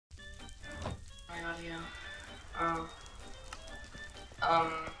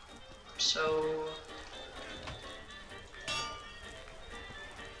So...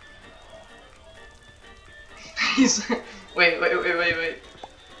 He's... Wait.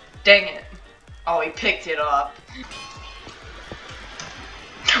 Dang it. Oh, he picked it up.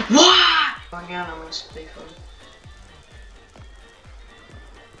 What? Again, I'm gonna speak on.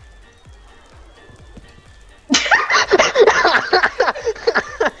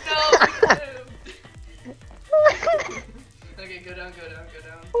 No, okay, go down.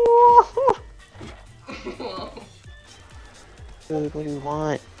 Dude, what do you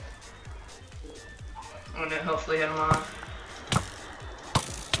want? I'm gonna hopefully hit him off.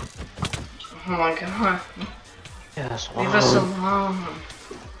 Oh my god. Yes, Leave us alone.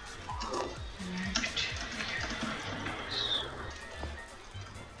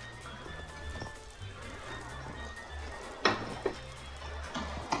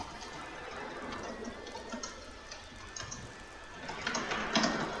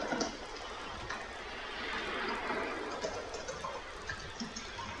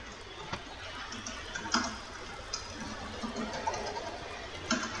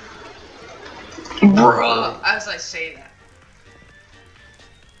 Bruh, as I say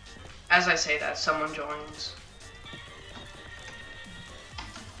that, someone joins.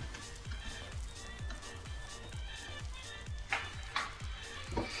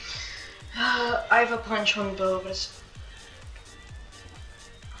 I have a punch on bow, but it's...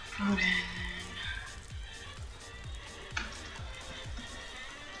 Okay.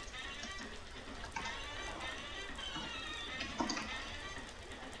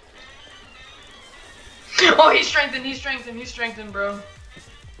 Oh, he's strengthened, bro.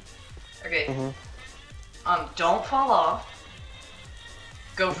 Okay. Don't fall off.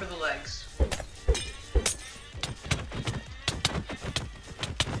 Go for the legs.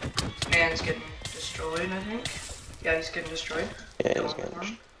 Man's getting destroyed, I think. Yeah, he's getting destroyed. Yeah, he's getting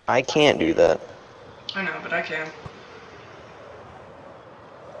destroyed. I can't do that. I know, but I can.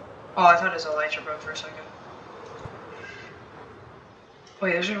 Oh, I thought his elytra broke for a second.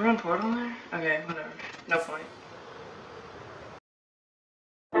 Wait, there's a run portal there? Okay, whatever. No point.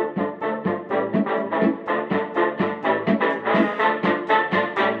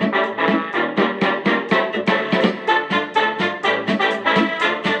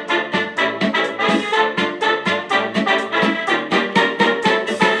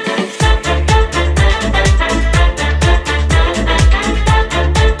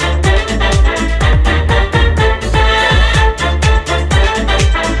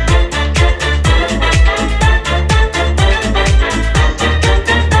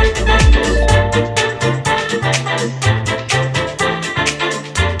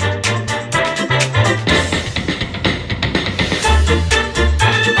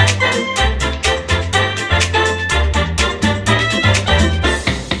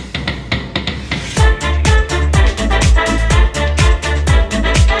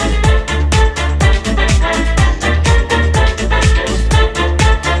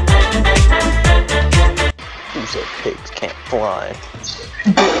 Pigs can't fly.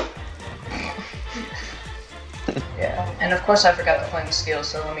 Yeah, and of course I forgot the flint and steel,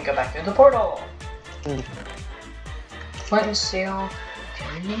 so let me go back through the portal. Flint and steel.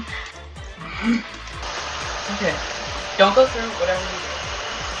 Okay. Don't go through whatever you do.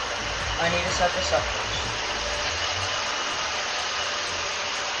 I need to set this up first.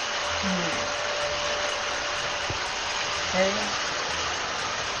 There you go.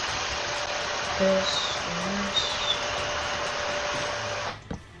 This.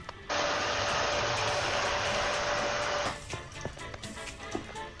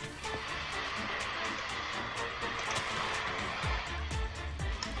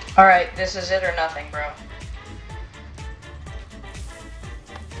 Alright, this is it or nothing, bro.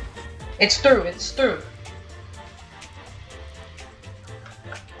 It's through.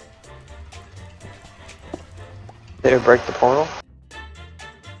 Did it break the portal?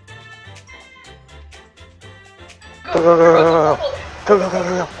 Go.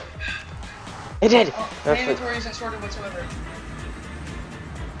 It did! Oh, my inventory isn't sorted whatsoever.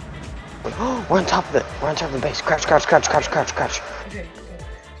 We're on top of it. We're on top of the base. Crouch. Okay.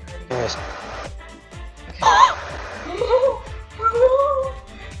 There it is.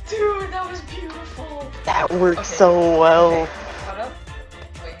 Dude, that was beautiful. That worked so well. Okay. Caught up?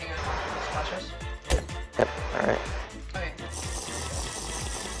 Wait, hang on. Let's watch this. Yep, alright. Okay.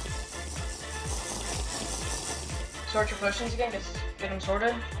 Sort your potions again, get them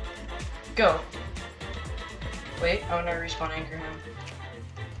sorted. Go. Wait, I want to respawn anchor him.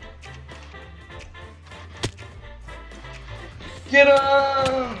 Get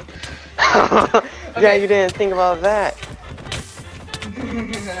him! Yeah, you didn't think about that.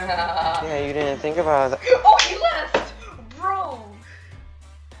 think about that. Oh